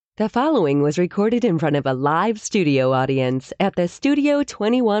The following was recorded in front of a live studio audience at the Studio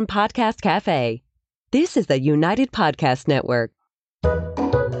 21 Podcast Cafe. This is the United Podcast Network.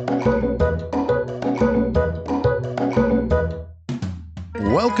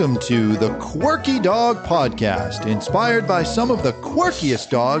 Welcome to the Quirky Dog Podcast, inspired by some of the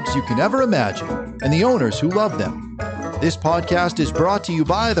quirkiest dogs you can ever imagine, and the owners who love them. This podcast is brought to you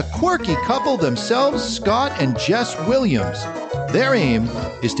by the quirky couple themselves, Scott and Jess Williams. Their aim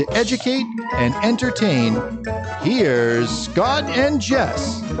is to educate and entertain. Here's Scott and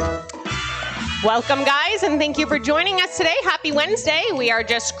Jess. Welcome, guys, and thank you for joining us today. Happy Wednesday. We are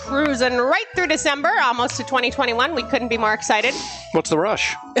just cruising right through December, almost to 2021. We couldn't be more excited. What's the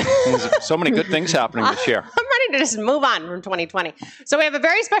rush? There's so many good things happening this year. I'm ready to just move on from 2020. So we have a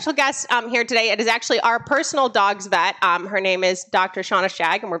very special guest here today. It is actually our personal dog's vet. Her name is Dr. Shauna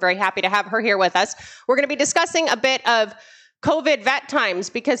Shag, and we're very happy to have her here with us. We're going to be discussing a bit of COVID vet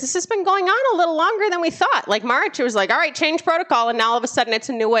times, because this has been going on a little longer than we thought. Like March, it was like, all right, change protocol. And now all of a sudden it's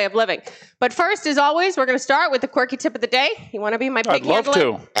a new way of living. But first, as always, we're going to start with the quirky tip of the day. You want to be my big I'd love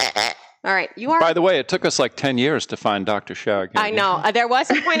handler? to. All right. You are. By the way, it took us like 10 years to find Dr. Shag. I know. There was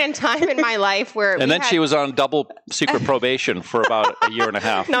a point in time in my life where and then she was on double secret probation for about a year and a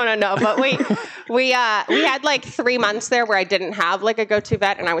half. No. But we had like 3 months there where I didn't have like a go-to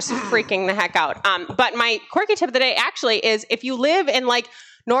vet, and I was freaking the heck out. But my quirky tip of the day actually is, if you live in like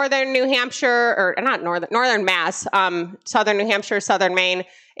northern New Hampshire, or not northern Mass, southern New Hampshire, southern Maine.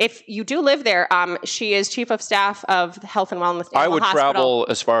 If you do live there, she is chief of staff of Health and Wellness Animal I would Hospital. travel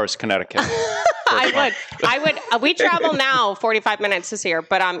as far as Connecticut. I would. We travel now 45 minutes to see her.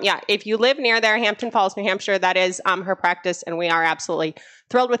 But yeah, if you live near there, Hampton Falls, New Hampshire, that is her practice, and we are absolutely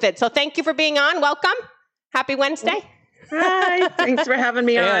thrilled with it. So thank you for being on. Welcome. Happy Wednesday. Hi. Thanks for having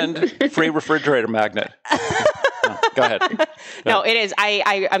me on. And free refrigerator magnet. Go ahead. No, it is.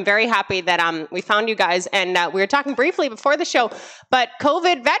 I'm very happy that we found you guys, and we were talking briefly before the show. But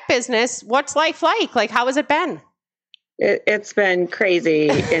COVID vet business, what's life like? Like, how has it been? It's been crazy,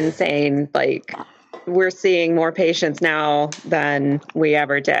 insane. Like, we're seeing more patients now than we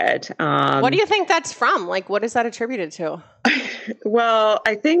ever did. What do you think that's from? Like, what is that attributed to? Well,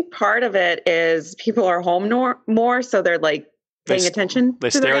 I think part of it is people are home more, so they're like paying attention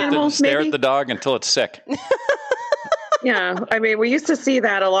They to their animals. stare at the dog until it's sick. Yeah. I mean, we used to see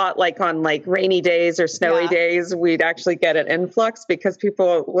that a lot, like on like rainy days or snowy days, we'd actually get an influx because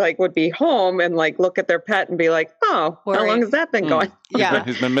people like would be home and like look at their pet and be like, oh, how long has that been going? Yeah.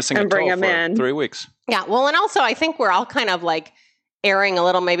 He's been missing a toe for 3 weeks. Yeah. Well, and also I think we're all kind of like erring a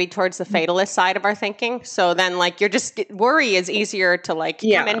little maybe towards the fatalist side of our thinking. So then like worry is easier to like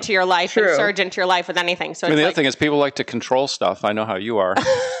come into your life and surge into your life with anything. So I mean, the other thing is people like to control stuff. I know how you are.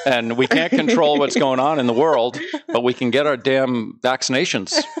 And we can't control what's going on in the world, but we can get our damn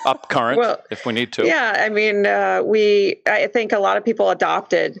vaccinations up current if we need to. Yeah. I mean, I think a lot of people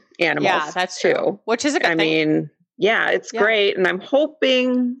adopted animals. Yeah, that's true. Which is a good thing. I mean, yeah, it's great. And I'm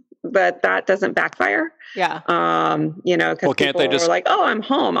hoping that doesn't backfire. Yeah. Because people are like, oh, I'm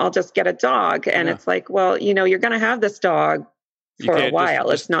home, I'll just get a dog. And it's like, well, you're going to have this dog for a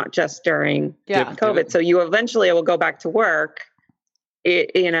while. It's not just during COVID. So you eventually will go back to work.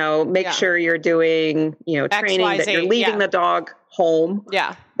 Make sure you're doing, training, that you're leaving the dog home.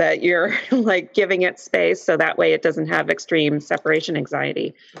 Yeah. That you're like giving it space so that way it doesn't have extreme separation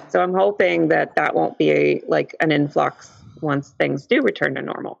anxiety. So I'm hoping that won't be like an influx once things do return to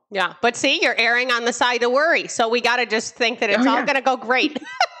normal. Yeah. But see, you're erring on the side of worry. So we got to just think that it's all going to go great.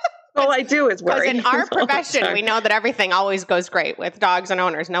 All I do is worry. Because in our profession, we know that everything always goes great with dogs and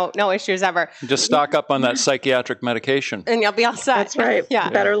owners. No issues ever. Just stock up on that psychiatric medication. And you'll be all set. That's right.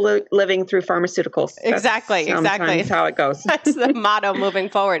 Yeah. Better living through pharmaceuticals. Exactly. That's how it goes. That's the motto moving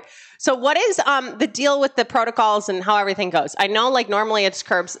forward. So what is the deal with the protocols and how everything goes? I know like normally it's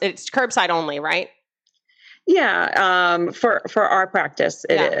curbside only, right? Yeah, for our practice,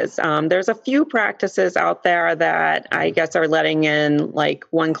 it is. There's a few practices out there that I guess are letting in like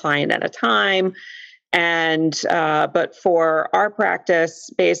one client at a time. And, but for our practice,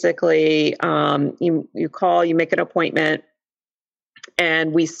 basically, you call, you make an appointment,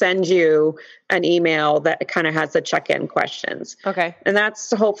 and we send you an email that kind of has the check-in questions. Okay. And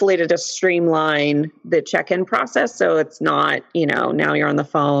that's hopefully to just streamline the check-in process. So it's not, now you're on the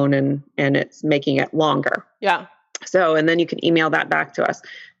phone and it's making it longer. Yeah. So, and then you can email that back to us.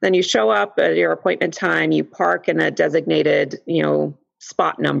 Then you show up at your appointment time, you park in a designated,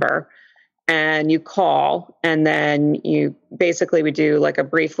 spot number, and you call, and then we do like a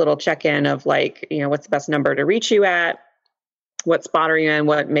brief little check-in of like, what's the best number to reach you at? What spot are you in?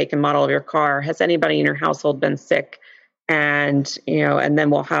 What make and model of your car? Has anybody in your household been sick and, and then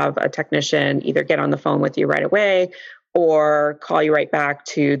we'll have a technician either get on the phone with you right away or call you right back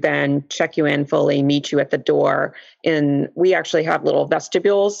to then check you in fully, meet you at the door. And we actually have little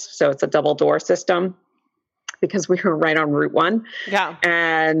vestibules. So it's a double door system because we were right on Route 1. Yeah.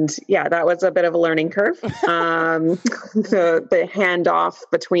 And that was a bit of a learning curve. The handoff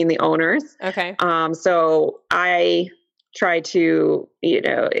between the owners. Okay. So I try to,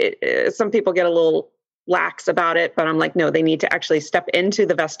 some people get a little lax about it, but I'm like, no, they need to actually step into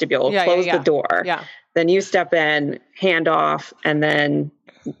the vestibule, close the door. Yeah. Then you step in, hand off, and then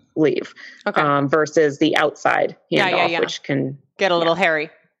leave. Okay. Versus the outside handoff, which can get a little hairy.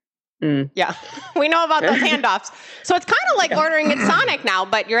 Yeah. We know about those handoffs. So it's kind of like ordering at Sonic now,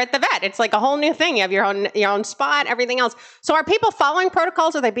 but you're at the vet. It's like a whole new thing. You have your own spot, everything else. So are people following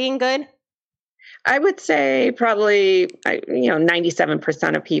protocols? Are they being good? I would say probably,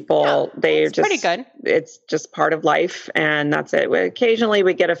 97% of people, they're just pretty good. It's just part of life, and that's it. Occasionally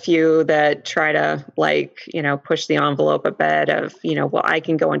we get a few that try to push the envelope a bit of, well, I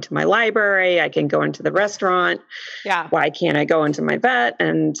can go into my library, I can go into the restaurant. Yeah. Why can't I go into my vet?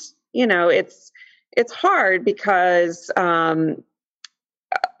 And, it's hard because,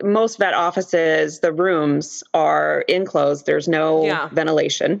 most vet offices, the rooms are enclosed. There's no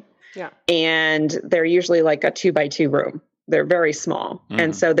ventilation. Yeah. And they're usually like a 2x2 room. They're very small. Mm.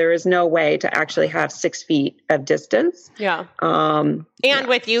 And so there is no way to actually have 6 feet of distance. Yeah.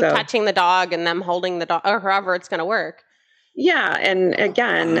 With you touching the dog and them holding the dog or however it's going to work. Yeah. And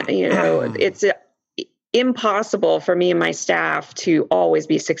again, it's impossible for me and my staff to always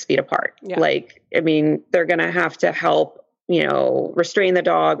be 6 feet apart. Yeah. They're going to have to help, restrain the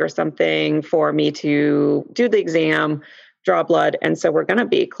dog or something for me to do the exam, draw blood. And so we're going to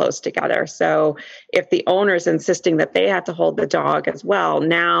be close together. So if the owner's insisting that they have to hold the dog as well,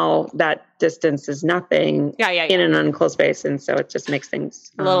 now that distance is nothing in an unclosed space. And so it just makes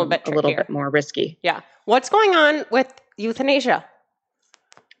things a little bit more risky. Yeah. What's going on with euthanasia?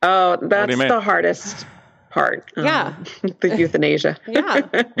 Oh, that's the hardest part. The euthanasia.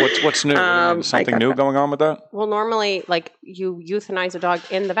 Yeah. What's new? Something new going on with that? Well, normally, you euthanize a dog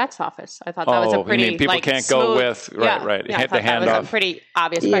in the vet's office. I thought that was a pretty people can't smooth, go with right. Yeah, Hit the hand that off. was a pretty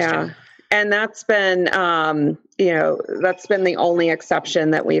obvious question. Yeah. And that's been, that's been the only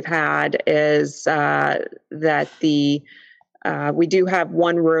exception that we've had is that we do have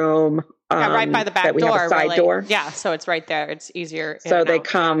one room. Right by the back door. We have a side door. Yeah, so it's right there. It's easier. So they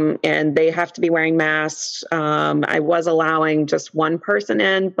come and they have to be wearing masks. I was allowing just one person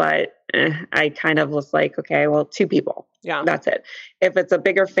in, but I kind of was like, okay, well, 2 people. Yeah. That's it. If it's a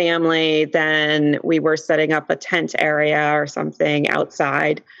bigger family, then we were setting up a tent area or something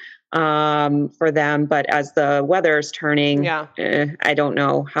outside for them. But as the weather's turning, I don't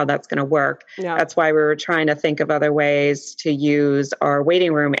know how that's going to work. Yeah. That's why we were trying to think of other ways to use our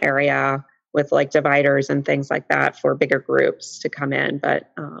waiting room area with like dividers and things like that for bigger groups to come in.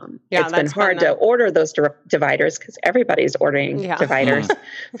 But it's been hard to order those dividers because everybody's ordering dividers.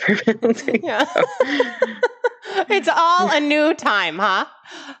 It's all a new time, huh?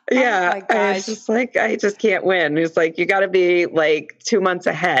 Yeah. It's just like, I just can't win. It's like, you got to be like 2 months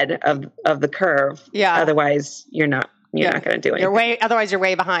ahead of the curve. Yeah. Otherwise you're not going to do anything. Otherwise you're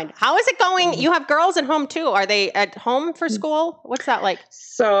way behind. How is it going? You have girls at home too. Are they at home for school? What's that like?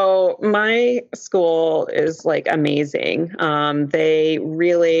 So my school is like amazing. They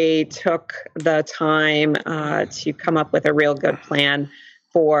really took the time to come up with a real good plan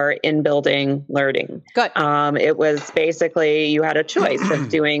for in-building learning. Good. It was basically you had a choice of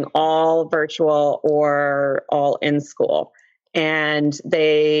doing all virtual or all in school. And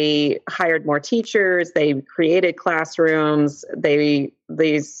they hired more teachers. They created classrooms.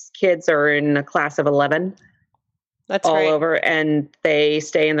 These kids are in a class of 11. That's all right. over, and they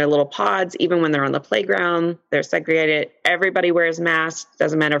stay in their little pods. Even when they're on the playground, they're segregated. Everybody wears masks.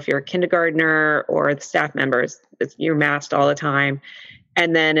 Doesn't matter if you're a kindergartner or the staff members. You're masked all the time.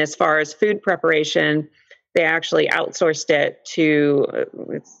 And then as far as food preparation, they actually outsourced it to,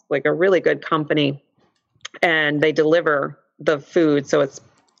 it's like a really good company, and they deliver the food. So it's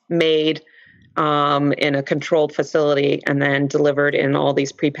made in a controlled facility and then delivered in all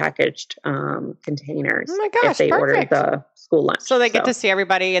these prepackaged containers. Oh my gosh, if they order the school lunch. So they get to see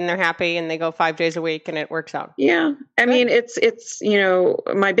everybody and they're happy and they go 5 days a week and it works out. Yeah. I mean, it's,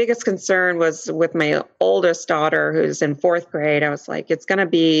 my biggest concern was with my oldest daughter who's in 4th grade. I was like, it's going to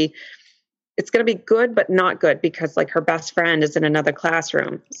be good, but not good because like her best friend is in another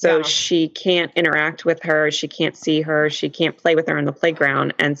classroom. So she can't interact with her. She can't see her. She can't play with her on the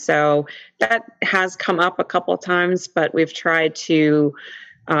playground. And so that has come up a couple of times, but we've tried to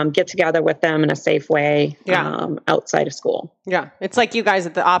get together with them in a safe way outside of school. Yeah. It's like you guys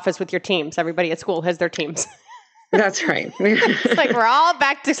at the office with your teams. Everybody at school has their teams. That's right. It's like we're all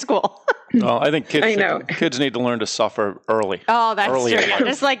back to school. Well, I think kids need to learn to suffer early. Oh, that's true. Yeah,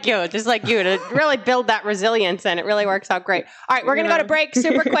 just like you to really build that resilience, and it really works out great. All right, we're going to go to break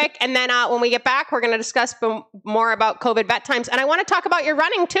super quick, and then when we get back, we're going to discuss more about COVID vet times, and I want to talk about your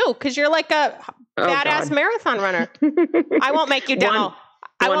running too, because you're like a badass marathon runner. I won't make you demo.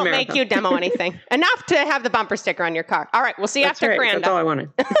 I won't make you demo anything. Enough to have the bumper sticker on your car. All right, we'll see you after Kuranda. That's all I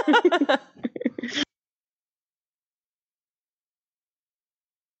wanted.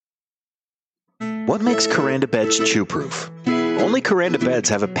 What makes Kuranda beds chew-proof? Only Kuranda beds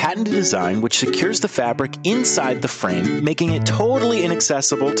have a patented design which secures the fabric inside the frame, making it totally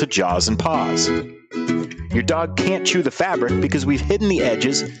inaccessible to jaws and paws. Your dog can't chew the fabric because we've hidden the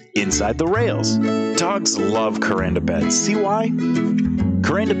edges inside the rails. Dogs love Kuranda beds. See why?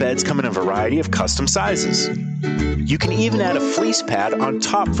 Kuranda beds come in a variety of custom sizes. You can even add a fleece pad on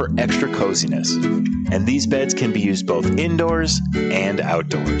top for extra coziness. And these beds can be used both indoors and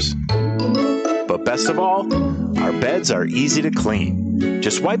outdoors. But best of all, our beds are easy to clean.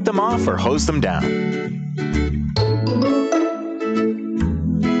 Just wipe them off or hose them down.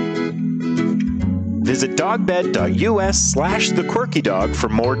 Visit dogbed.us/thequirkydog for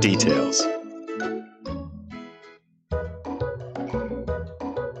more details.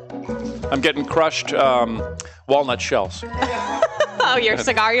 I'm getting crushed walnut shells. Oh, your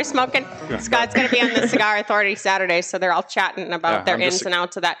cigar you're smoking? Scott's going to be on the Cigar Authority Saturday, so they're all chatting about their ins and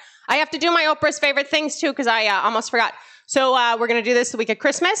outs of that. I have to do my Oprah's favorite things, too, because I almost forgot. So we're going to do this the week of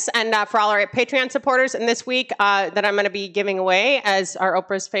Christmas, and for all our Patreon supporters, and this week that I'm going to be giving away as our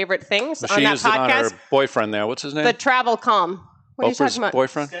Oprah's favorite things on that podcast. On her boyfriend there. What's his name? The Travel Calm. What are you talking about?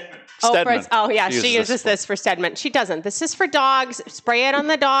 Boyfriend? Stedman. She uses this for Stedman. She doesn't. This is for dogs. Spray it on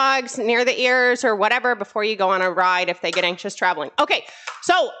the dogs near the ears or whatever before you go on a ride if they get anxious traveling. Okay,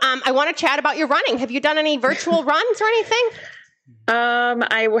 so I want to chat about your running. Have you done any virtual runs or anything?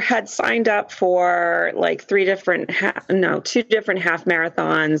 I had signed up for like two different half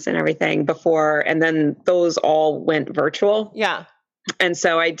marathons and everything before, and then those all went virtual. Yeah. And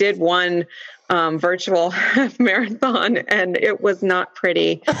so I did one virtual half marathon, and it was not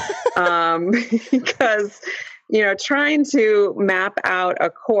pretty because, trying to map out a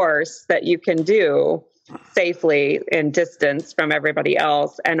course that you can do safely in distance from everybody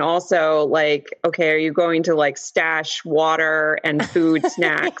else. And also are you going to stash water and food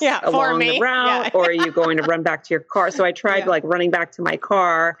snacks along the route or are you going to run back to your car? So I tried running back to my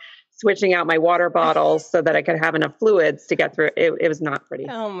car, switching out my water bottles so that I could have enough fluids to get through. It was not pretty.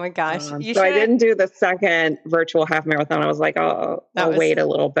 Oh my gosh. So I didn't do the second virtual half marathon. I was like, I'll wait a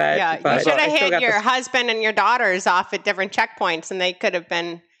little bit. Yeah, you should have hit your husband and your daughters off at different checkpoints and they could have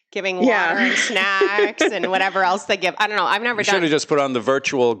been giving water and snacks and whatever else they give. I don't know. I've never done. You should have just put on the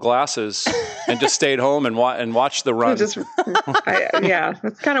virtual glasses and just stayed home and watched the run. That's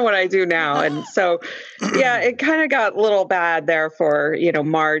kind of what I do now. And so, it kind of got a little bad there for,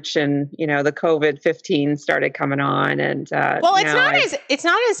 March and, the COVID-15 started coming on. And, it's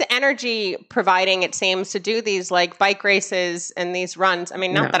not as energy providing, it seems, to do these bike races and these runs. I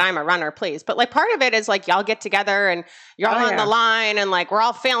mean, not that I'm a runner, please, but part of it is y'all get together and you're all on the line and we're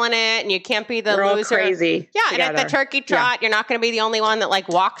all feeling it and you can't be the loser. All crazy. Yeah. Together. And at the turkey trot, you're not going to be the only one that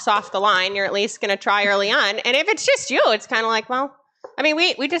walks off the line. You're at least going to try early on. And if it's just you, it's kind of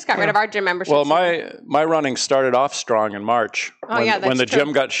we just got rid of our gym membership. Well, my running started off strong in March. When the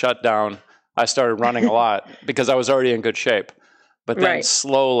gym got shut down, I started running a lot because I was already in good shape. But then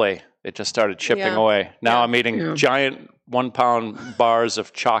slowly it just started chipping away. Now I'm eating giant 1-pound bars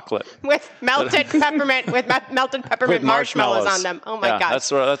of chocolate with melted peppermint marshmallows on them. Oh my gosh,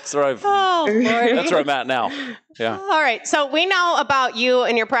 that's where that's where I'm at now. Yeah. All right, so we know about you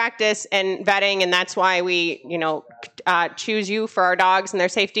and your practice and vetting, and that's why we choose you for our dogs and their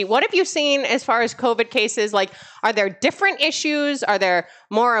safety. What have you seen as far as COVID cases? Are there different issues? Are there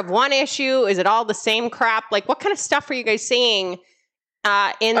more of one issue? Is it all the same crap? What kind of stuff are you guys seeing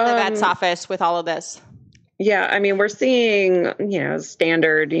in the vet's office with all of this? Yeah, I mean, we're seeing,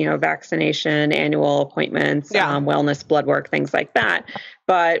 standard, vaccination, annual appointments, wellness, blood work, things like that.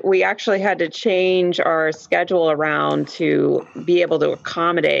 But we actually had to change our schedule around to be able to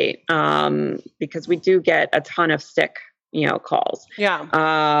accommodate because we do get a ton of sick, calls. Yeah.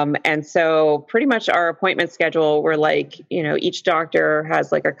 And so pretty much our appointment schedule, we're each doctor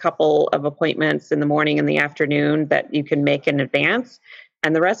has a couple of appointments in the morning and the afternoon that you can make in advance.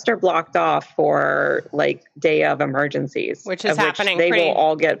 And the rest are blocked off for day of emergencies, which is happening. They will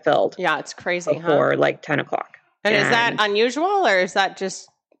all get filled. Yeah, it's crazy. Before 10 o'clock. And is that unusual, or is that just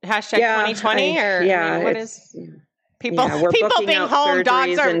Hashtag 2020 what is people being home?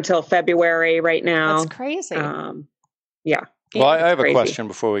 Dogs are until February right now. That's crazy. Yeah. Well, I have a question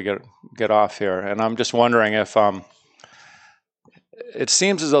before we get off here, and I'm just wondering if it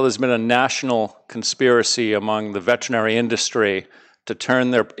seems as though there's been a national conspiracy among the veterinary industry to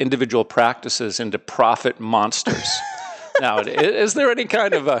turn their individual practices into profit monsters. Now, is there any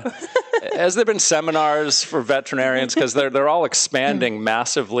kind of has there been seminars for veterinarians? Because they're all expanding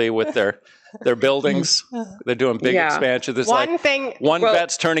massively with their buildings. They're doing big expansion. There's one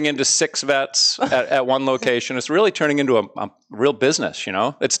vet's turning into 6 vets at one location. It's really turning into a real business, you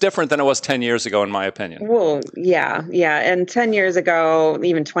know? It's different than it was 10 years ago, in my opinion. Well, yeah. And 10 years ago,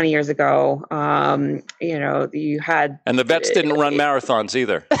 even 20 years ago, you had... And the vets didn't run marathons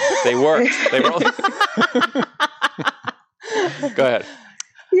either. They worked. They were... Go ahead.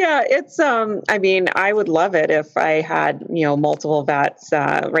 Yeah, it's, I would love it if I had, multiple vets.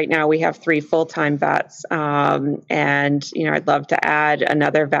 Right now we have 3 full-time vets. And, I'd love to add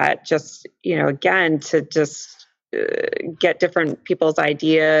another vet just, again, to just get different people's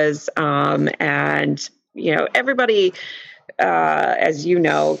ideas. And, everybody, as you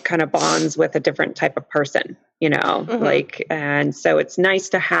know, kind of bonds with a different type of person, and so it's nice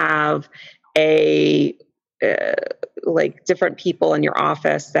to have different people in your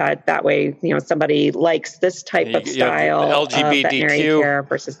office that way, somebody likes this type of style LGBTQ of veterinary care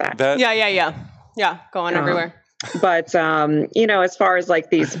versus that. Yeah. Going everywhere. But, as far as like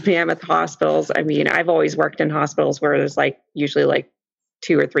these mammoth hospitals, I've always worked in hospitals where there's usually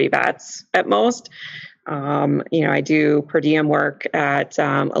 2 or 3 vets at most. I do per diem work at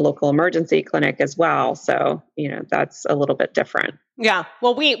a local emergency clinic as well. So, that's a little bit different. Yeah.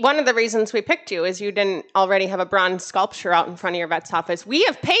 Well, one of the reasons we picked you is you didn't already have a bronze sculpture out in front of your vet's office. We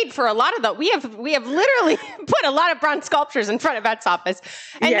have paid for a lot of we have literally put a lot of bronze sculptures in front of vet's office.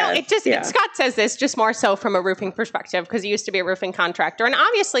 And Scott says this just more so from a roofing perspective, because he used to be a roofing contractor. And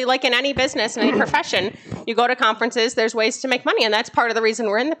obviously, like in any business, in any profession, you go to conferences, there's ways to make money. And that's part of the reason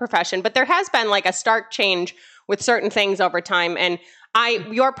we're in the profession. But there has been a stark change with certain things over time. And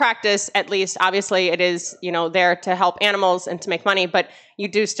your practice, at least, obviously it is, there to help animals and to make money, but you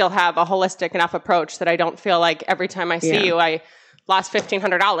do still have a holistic enough approach that I don't feel like every time I see you, I lost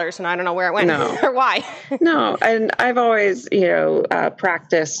 $1,500 and I don't know where it went or why. No. And I've always,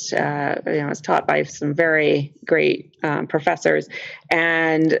 practiced, I was taught by some very great professors.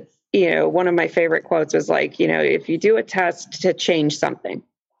 And, one of my favorite quotes was if you do a test to change something,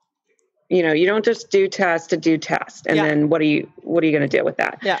 you don't just do test to do test. And then what are you going to do with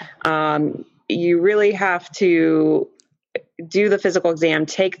that? Yeah. You really have to do the physical exam,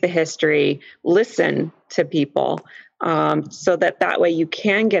 take the history, listen to people, so that way you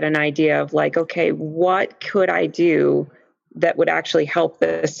can get an idea of okay, what could I do that would actually help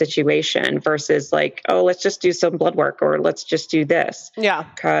this situation versus let's just do some blood work or let's just do this. Yeah.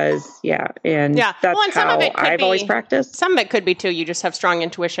 Because, and that's how I've always practiced. Some of it could be too, you just have strong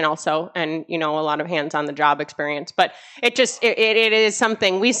intuition also and, a lot of hands on the job experience. But it is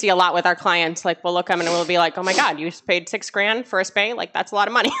something we see a lot with our clients. We'll look at them and we'll be like, oh my God, you just paid $6,000 for a spay? That's a lot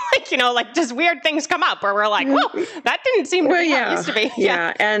of money. Just weird things come up where we're like, whoa, that didn't seem to be how it used to be.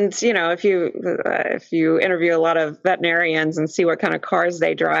 Yeah. And, if you interview a lot of veterinarians and see what kind of cars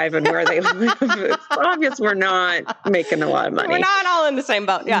they drive and where they live, it's obvious we're not making a lot of money. We're not all in the same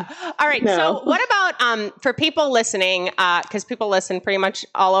boat. Yeah. All right. No. So what about for people listening, because people listen pretty much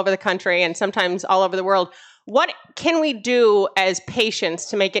all over the country and sometimes all over the world, what can we do as patients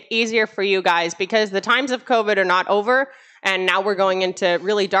to make it easier for you guys? Because the times of COVID are not over. And now we're going into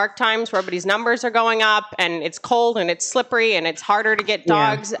really dark times where everybody's numbers are going up and it's cold and it's slippery and it's harder to get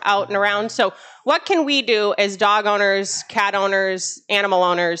dogs out and around. So what can we do as dog owners, cat owners, animal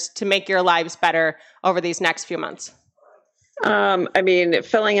owners to make your lives better over these next few months?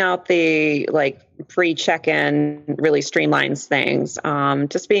 Filling out the free check-in really streamlines things.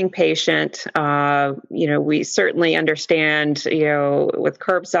 Just being patient. We certainly understand, with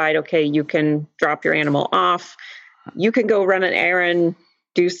curbside, okay, you can drop your animal off. You can go run an errand,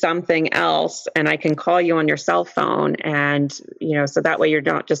 do something else, and I can call you on your cell phone. And, so that way you're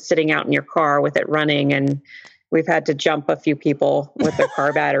not just sitting out in your car with it running. And we've had to jump a few people with their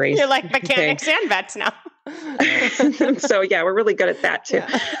car batteries. You're like mechanics and vets now. So we're really good at that too.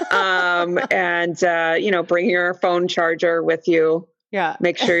 Bring your phone charger with you. Yeah.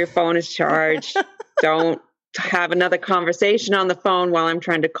 Make sure your phone is charged. Don't have another conversation on the phone while I'm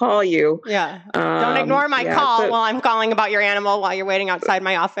trying to call you. Yeah. Don't ignore my call while I'm calling about your animal while you're waiting outside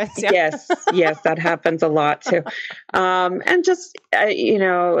my office. Yeah. Yes, that happens a lot too. And just,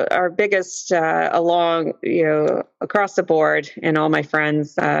 our biggest across the board, and all my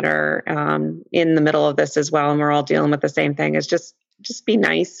friends that are in the middle of this as well, and we're all dealing with the same thing, is just be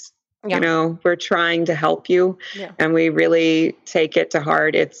nice. Yeah. We're trying to help you, and we really take it to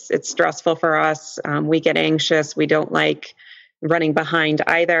heart. It's stressful for us. We get anxious. We don't like running behind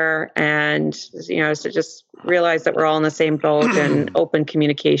either. And, so just realize that we're all in the same boat, and open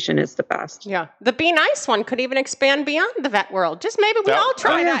communication is the best. Yeah. The Be Nice one could even expand beyond the vet world. Just maybe we all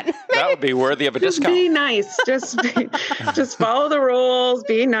try that. That would be worthy of a discount. Be nice. Just follow the rules.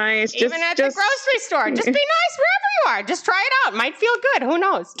 Be nice. Even at the grocery store. Just be nice wherever you are. Just try it out. Might feel good. Who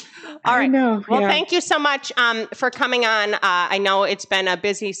knows? All right. Well, thank you so much for coming on. I know it's been a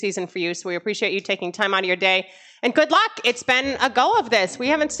busy season for you, so we appreciate you taking time out of your day. And good luck. It's been a go of this. We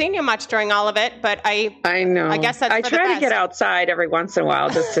haven't seen you much during all of it, but I know. I guess that's I try to get outside every once in a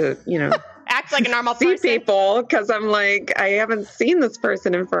while just to, act like a normal see person. people, because I'm like, I haven't seen this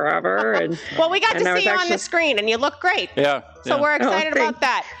person in forever. And well, we got to see you on the screen, and you look great. Yeah. So we're excited about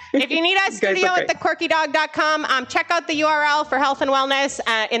that. If you need us, studio at thequirkydog.com. Check out the URL for health and wellness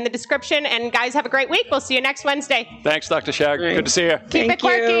in the description. And guys, have a great week. We'll see you next Wednesday. Thanks, Dr. Shag. Right. Good to see you. Keep it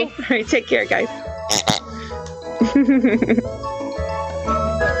quirky. All right, take care, guys.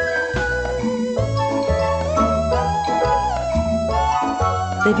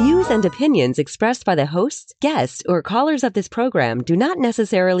 The views and opinions expressed by the hosts, guests, or callers of this program do not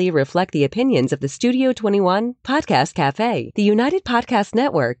necessarily reflect the opinions of the Studio 21 Podcast Cafe, the United Podcast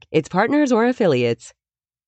Network, its partners, or affiliates.